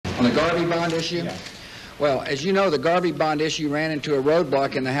On the Garvey bond issue? Yeah. Well, as you know, the Garvey bond issue ran into a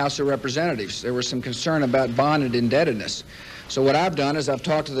roadblock in the House of Representatives. There was some concern about bonded indebtedness. So what I've done is I've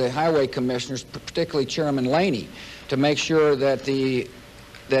talked to the highway commissioners, particularly Chairman Laney, to make sure that the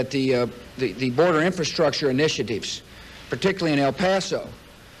border infrastructure initiatives, particularly in El Paso,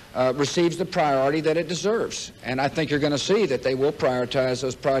 receives the priority that it deserves. And I think you're going to see that they will prioritize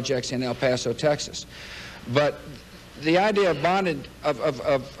those projects in El Paso, Texas. But the idea of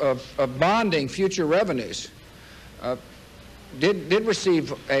bonding future revenues did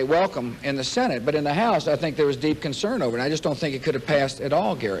receive a welcome in the Senate, but in the House, I think there was deep concern over it. I just don't think it could have passed at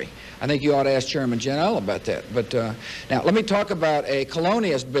all, Gary. I think you ought to ask Chairman Janelle about that. But now, let me talk about a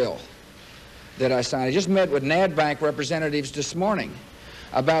colonialist bill that I signed. I just met with NADBank representatives this morning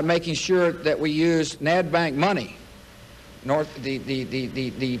about making sure that we use NADBank money,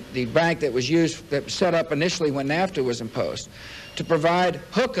 the bank that was used, that was set up initially when NAFTA was imposed, to provide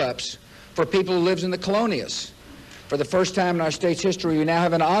hookups for people who live in the colonias. For the first time in our state's history, we now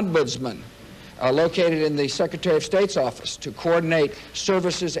have an ombudsman located in the Secretary of State's office to coordinate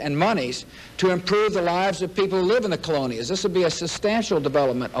services and monies to improve the lives of people who live in the colonias. This would be a substantial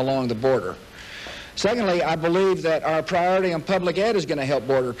development along the border. Secondly, I believe that our priority on public ed is going to help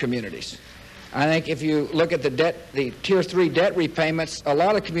border communities. I think if you look at the Tier 3 debt repayments, a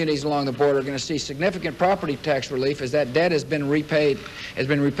lot of communities along the border are going to see significant property tax relief as that debt has been repaid.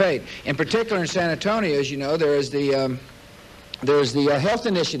 In particular, in San Antonio, as you know, there's the health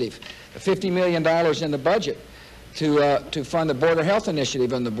initiative, $50 million in the budget to fund the border health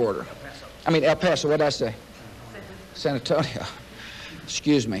initiative on the border. I mean, El Paso. What did I say? San Antonio.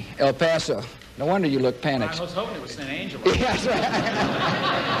 Excuse me, El Paso. No wonder you look panicked. I was hoping it was San Angelo. Yes.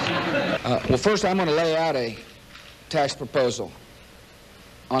 Well, first I'm going to lay out a tax proposal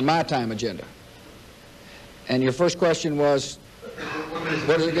on my time agenda. And your first question was,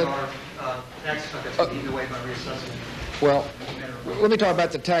 what is it good? Tax cut that's eaten away by reassessment. Well, let me talk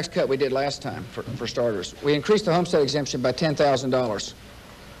about the tax cut we did last time, for starters. We increased the homestead exemption by $10,000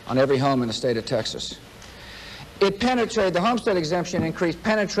 on every home in the state of Texas. It penetrated, the homestead exemption increase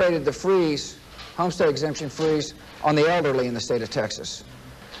penetrated the freeze, homestead exemption freeze, on the elderly in the state of Texas.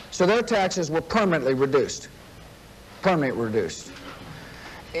 So their taxes were permanently reduced. Permanently reduced.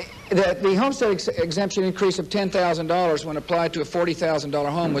 The homestead exemption increase of $10,000 when applied to a $40,000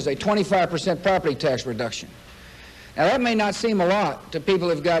 home was a 25% property tax reduction. Now that may not seem a lot to people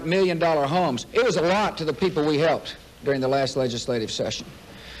who've got million-dollar homes. It was a lot to the people we helped during the last legislative session.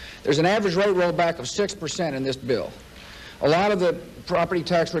 There's an average rate rollback of 6% in this bill. A lot of the property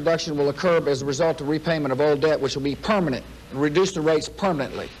tax reduction will occur as a result of repayment of old debt, which will be permanent, and reduce the rates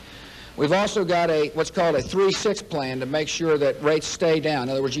permanently. We've also got what's called a 3-6 plan to make sure that rates stay down. In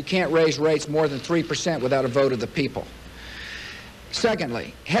other words, you can't raise rates more than 3% without a vote of the people.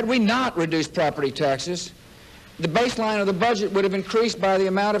 Secondly, had we not reduced property taxes, the baseline of the budget would have increased by the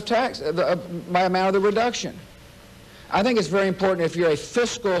amount of by amount of the reduction. I think it's very important, if you're a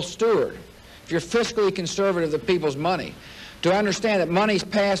fiscal steward, if you're fiscally conservative of the people's money, to understand that monies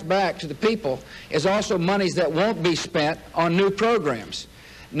passed back to the people is also monies that won't be spent on new programs.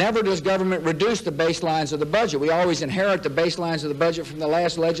 Never does government reduce the baselines of the budget. We always inherit the baselines of the budget from the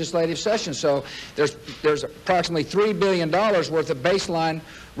last legislative session. So there's approximately $3 billion worth of baseline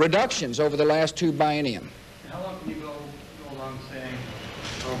reductions over the last 2 biennium. How long can you go along saying,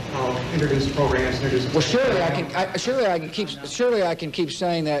 introduce programs, introduce... Well, surely I can keep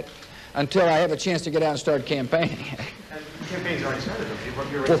saying that until I have a chance to get out and start campaigning. The campaign's already started.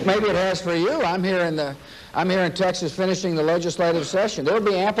 Well, maybe it has for you. I'm here in Texas finishing the legislative session. There will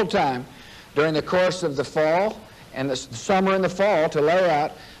be ample time during the course of the fall and the summer and the fall to lay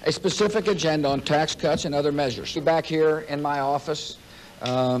out a specific agenda on tax cuts and other measures. Back here in my office,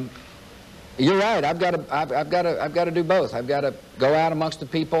 you're right. I've got to do both. I've got to go out amongst the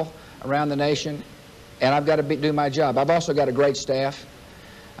people around the nation, and I've got to do my job. I've also got a great staff.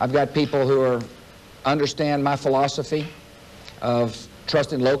 I've got people who understand my philosophy of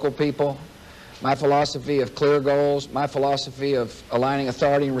trusting local people, my philosophy of clear goals, my philosophy of aligning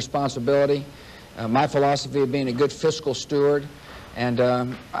authority and responsibility, my philosophy of being a good fiscal steward, and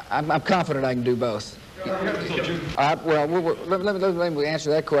I'm confident I can do both. Well, let me answer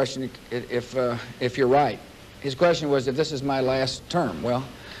that question if you're right. His question was if this is my last term. Well,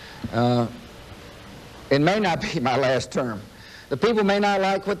 it may not be my last term. The people may not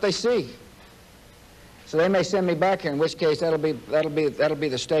like what they see. So they may send me back here, in which case that'll be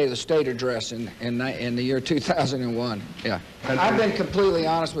the State of the State address in the year 2001. Yeah. I've been completely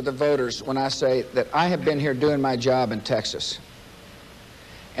honest with the voters when I say that I have been here doing my job in Texas,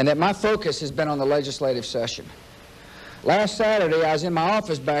 and that my focus has been on the legislative session. Last Saturday, I was in my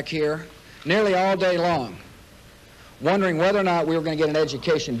office back here nearly all day long, wondering whether or not we were going to get an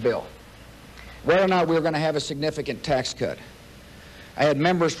education bill, whether or not we were going to have a significant tax cut. I had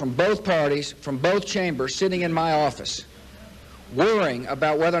members from both parties, from both chambers, sitting in my office, worrying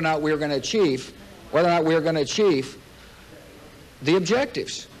about whether or not we were going to achieve, the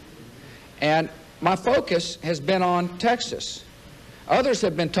objectives. And my focus has been on Texas. Others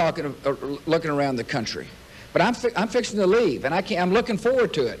have been looking around the country. But I'm fixing to leave, and I'm looking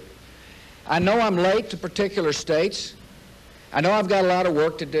forward to it. I know I'm late to particular states. I know I've got a lot of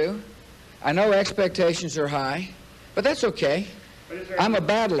work to do. I know expectations are high, but that's okay. I'm a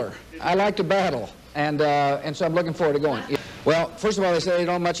battler. I like to battle, and so I'm looking forward to going. Well, first of all, they say they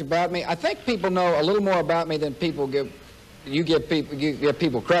don't know much about me. I think people know a little more about me than you give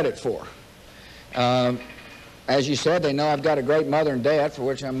people credit for. As you said, they know I've got a great mother and dad, for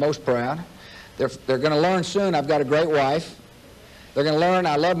which I'm most proud. They're going to learn soon I've got a great wife. They're going to learn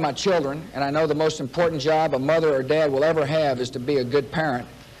I love my children, and I know the most important job a mother or dad will ever have is to be a good parent.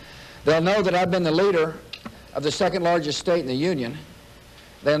 They'll know that I've been the leader of the second largest state in the Union.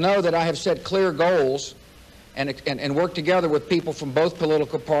 They'll know that I have set clear goals and worked together with people from both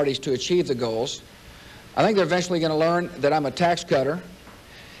political parties to achieve the goals. I think they're eventually going to learn that I'm a tax cutter,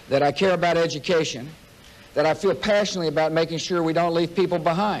 that I care about education, that I feel passionately about making sure we don't leave people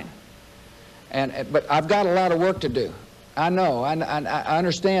behind. But I've got a lot of work to do. I know, I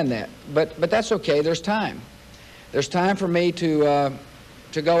understand that, but that's okay. There's time. There's time for me to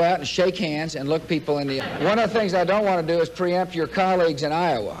go out and shake hands and look people in the eye. One of the things I don't want to do is preempt your colleagues in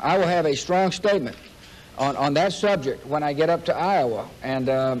Iowa. I will have a strong statement on that subject when I get up to Iowa.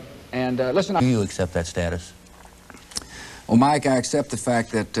 Listen. Do you accept that status? Well, Mike, I accept the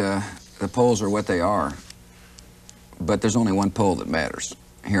fact that the polls are what they are, but there's only one poll that matters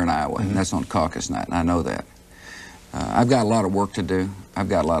here in Iowa, and that's on caucus night, and I know that. I've got a lot of work to do. I've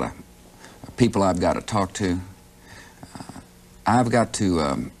got a lot of people I've got to talk to. I've got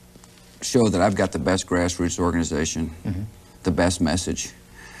to show that I've got the best grassroots organization, the best message,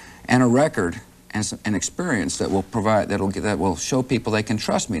 and a record and an experience that will that will show people they can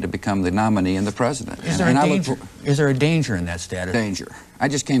trust me to become the nominee and the president. Is there a danger in that status? Danger. I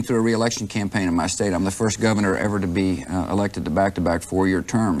just came through a re-election campaign in my state. I'm the first governor ever to be elected to back-to-back four-year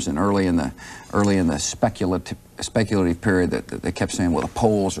terms, and early in the speculative period that they kept saying, well, the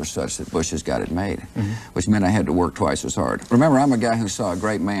polls are such that Bush has got it made, which meant I had to work twice as hard. Remember, I'm a guy who saw a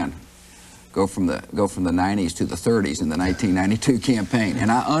great man go from the 90s to the 30s in the 1992 campaign, and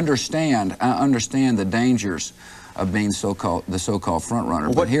I understand the dangers of being the so-called front runner.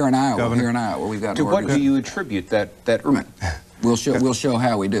 Well, but here in Iowa, Governor, we've got to what do you attribute that? We'll show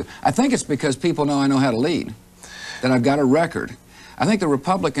how we do. I think it's because people know I know how to lead, that I've got a record. I think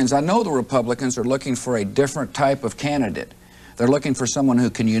I know the Republicans are looking for a different type of candidate. They're looking for someone who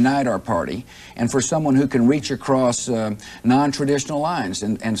can unite our party and for someone who can reach across non-traditional lines.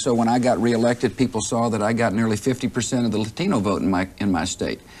 And so when I got reelected, people saw that I got nearly 50% of the Latino vote in my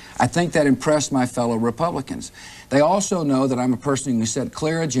state. I think that impressed my fellow Republicans. They also know that I'm a person who can set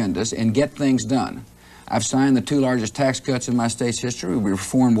clear agendas and get things done. I've signed the 2 largest tax cuts in my state's history. We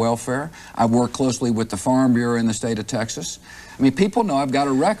reformed welfare. I've worked closely with the Farm Bureau in the state of Texas. I mean, people know I've got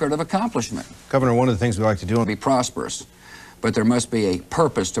a record of accomplishment. Governor, one of the things we like to do Be prosperous, but there must be a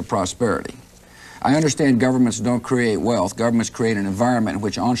purpose to prosperity. I understand governments don't create wealth. Governments create an environment in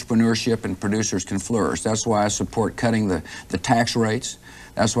which entrepreneurship and producers can flourish. That's why I support cutting the tax rates.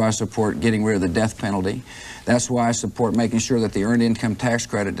 That's why I support getting rid of the death penalty. That's why I support making sure that the Earned Income Tax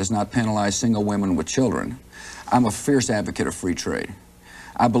Credit does not penalize single women with children. I'm a fierce advocate of free trade.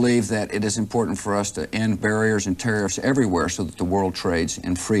 I believe that it is important for us to end barriers and tariffs everywhere so that the world trades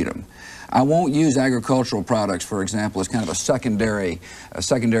in freedom. I won't use agricultural products, for example, as kind of a secondary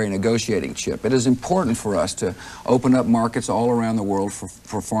negotiating chip. It is important for us to open up markets all around the world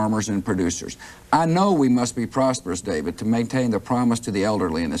for farmers and producers. I know we must be prosperous, David, to maintain the promise to the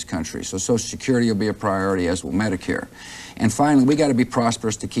elderly in this country. So Social Security will be a priority, as will Medicare. And finally, we got to be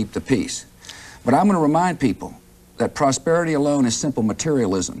prosperous to keep the peace. But I'm going to remind people that prosperity alone is simple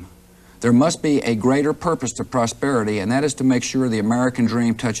materialism. There must be a greater purpose to prosperity, and that is to make sure the American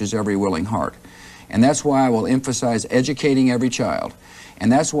dream touches every willing heart. And that's why I will emphasize educating every child.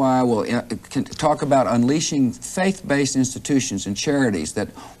 And that's why I will talk about unleashing faith-based institutions and charities that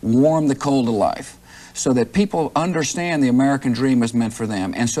warm the cold of life, so that people understand the American dream is meant for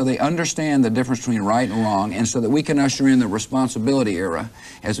them, and so they understand the difference between right and wrong, and so that we can usher in the responsibility era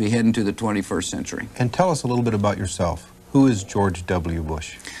as we head into the 21st century. And tell us a little bit about yourself. Who is George W.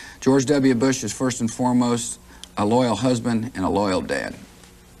 Bush? George W. Bush is first and foremost a loyal husband and a loyal dad.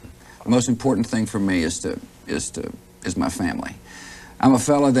 The most important thing for me is to is my family. I'm a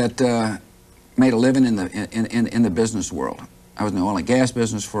fellow that made a living in the business world. I was in the oil and gas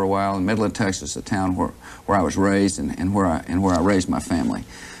business for a while in Midland, Texas, a town where I was raised and where I raised my family.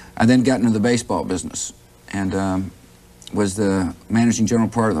 I then got into the baseball business and was the managing general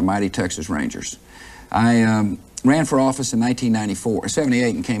part of the mighty Texas Rangers. I ran for office in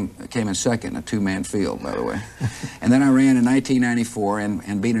 1978 and came in second in a two-man field, by the way. And then I ran in 1994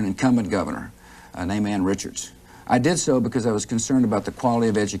 and beat an incumbent governor named Ann Richards. I did so because I was concerned about the quality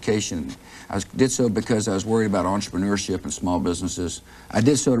of education. Did so because I was worried about entrepreneurship and small businesses. I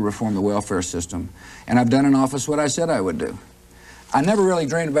did so to reform the welfare system. And I've done in office what I said I would do. I never really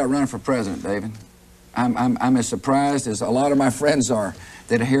dreamed about running for president, David. I'm as surprised as a lot of my friends are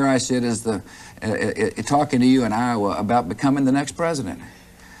that here I sit as talking to you in Iowa about becoming the next president.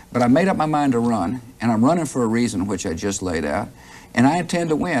 But I made up my mind to run, and I'm running for a reason which I just laid out. And I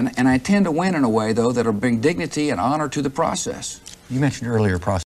intend to win, and I intend to win in a way, though, that'll bring dignity and honor to the process. You mentioned earlier